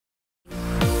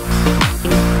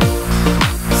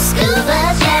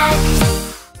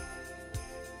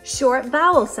short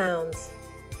vowel sounds.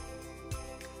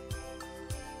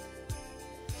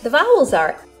 The vowels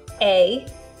are A,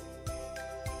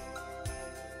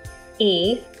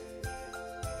 E,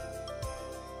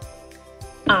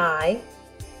 I,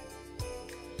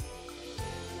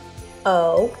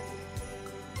 O,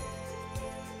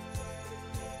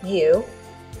 U,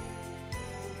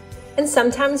 and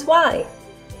sometimes Y.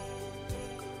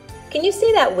 Can you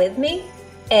say that with me?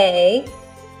 A,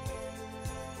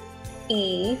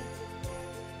 E,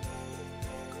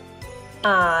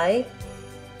 I,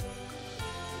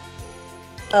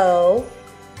 O,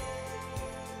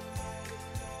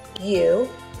 U,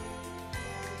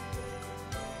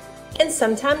 and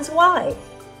sometimes Y.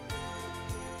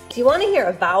 Do you want to hear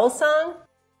a vowel song?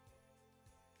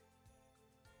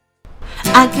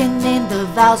 I can name the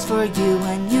vowels for you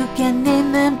and you can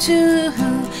name them too.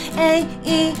 A,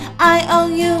 E, I, O,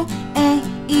 U, A,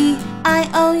 E, I,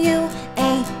 O, U,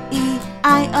 A, E,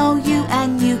 I, O, U,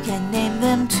 and you can name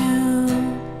them too.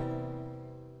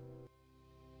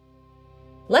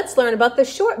 Let's learn about the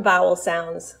short vowel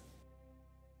sounds.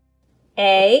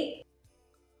 A,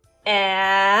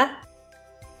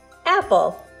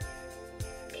 apple.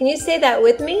 Can you say that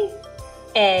with me?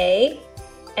 A,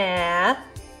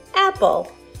 apple.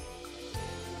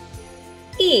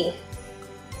 E,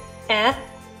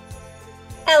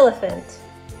 elephant.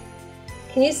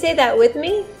 Can you say that with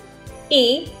me?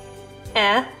 E,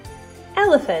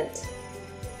 elephant.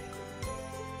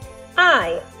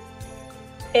 I,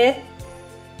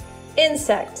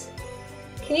 insect.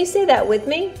 Can you say that with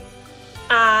me?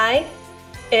 I,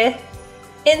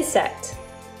 insect.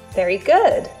 Very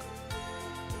good.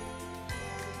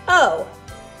 O,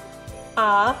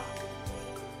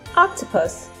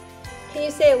 octopus. Can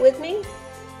you say it with me?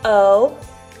 O,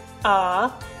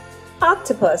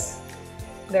 octopus.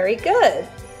 Very good.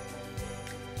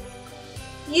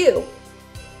 U,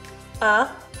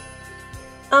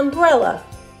 umbrella.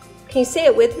 Can you say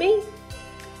it with me?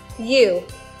 U,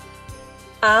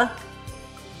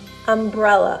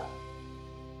 umbrella.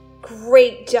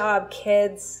 Great job,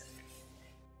 kids.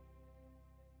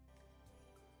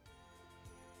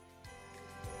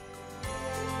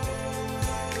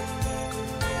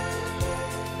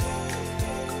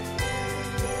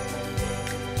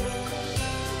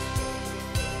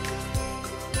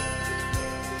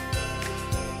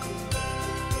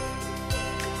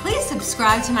 Please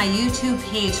subscribe to my YouTube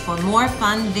page for more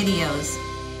fun videos.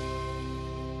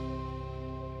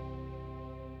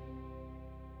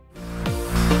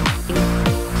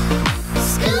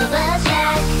 Scuba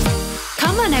Jack.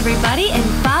 Come on everybody and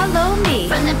follow me.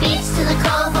 From the beach to the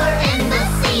cove or in the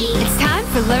sea. It's time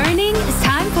for learning, it's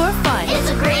time for fun. It's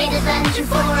a great adventure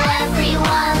for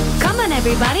everyone. Come on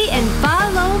everybody and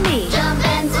follow me. Jump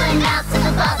and swim out to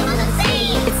the bottom of the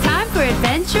sea. It's time for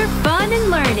adventure, fun, and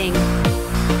learning.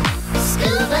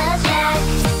 Scuba Jack.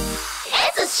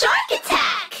 It's a shark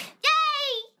attack! Yay!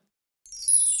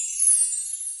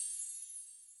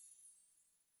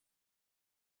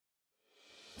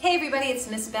 Hey everybody, it's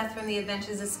Miss Beth from the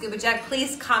Adventures of Scuba Jack.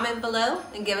 Please comment below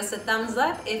and give us a thumbs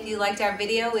up if you liked our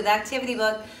video with Activity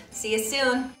Book. See you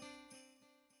soon.